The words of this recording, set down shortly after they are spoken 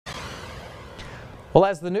Well,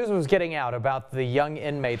 as the news was getting out about the young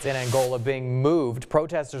inmates in Angola being moved,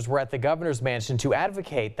 protesters were at the governor's mansion to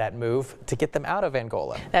advocate that move to get them out of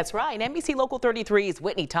Angola. That's right. NBC Local 33's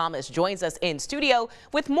Whitney Thomas joins us in studio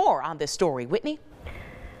with more on this story. Whitney?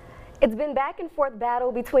 It's been back and forth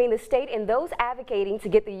battle between the state and those advocating to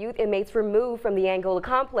get the youth inmates removed from the Angola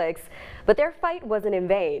complex, but their fight wasn't in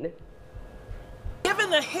vain. Given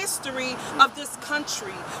the history of this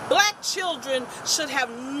country, black children should have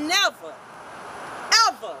never,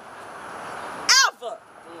 ever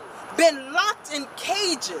been locked in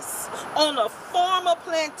cages on a former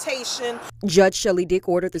plantation. Judge Shelley Dick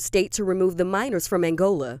ordered the state to remove the minors from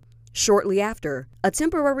Angola. Shortly after, a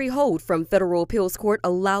temporary hold from federal appeals court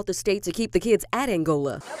allowed the state to keep the kids at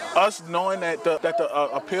Angola. Us knowing that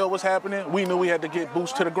the appeal was happening, we knew we had to get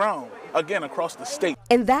boots to the ground, again, across the state.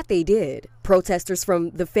 And that they did. Protesters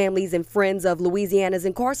from the families and friends of Louisiana's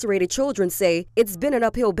incarcerated children say it's been an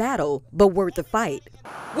uphill battle, but worth the fight.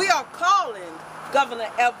 We are calling Governor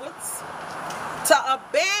Edwards to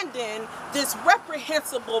abandon this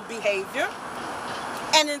reprehensible behavior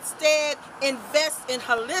and instead invest in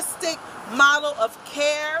holistic model of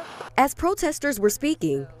care. As protesters were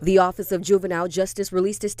speaking, the Office of Juvenile Justice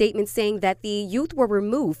released a statement saying that the youth were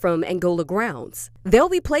removed from Angola grounds. They'll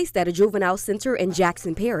be placed at a juvenile center in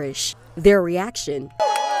Jackson Parish. Their reaction: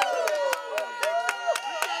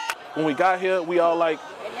 when we got here, we all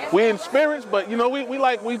we in spirits, but you know,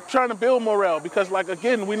 we trying to build morale because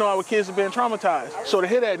again, we know our kids have been traumatized. So to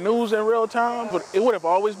hear that news in real time, but it would have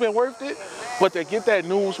always been worth it. But to get that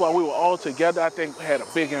news while we were all together, I think had a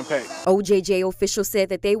big impact. OJJ officials said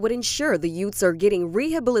that they would ensure the youths are getting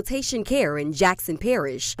rehabilitation care in Jackson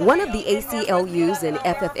Parish, one of the ACLU's and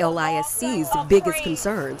FFLISC's biggest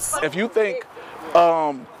concerns. If you think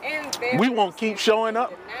we won't keep showing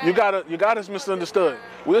up, you got us misunderstood.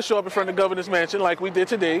 We'll show up in front of the governor's mansion like we did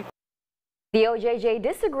today. The OJJ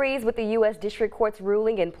disagrees with the U.S. District Court's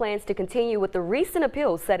ruling and plans to continue with the recent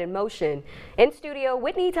appeals set in motion. In studio,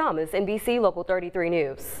 Whitney Thomas, NBC Local 33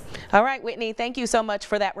 News. All right, Whitney, thank you so much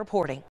for that reporting.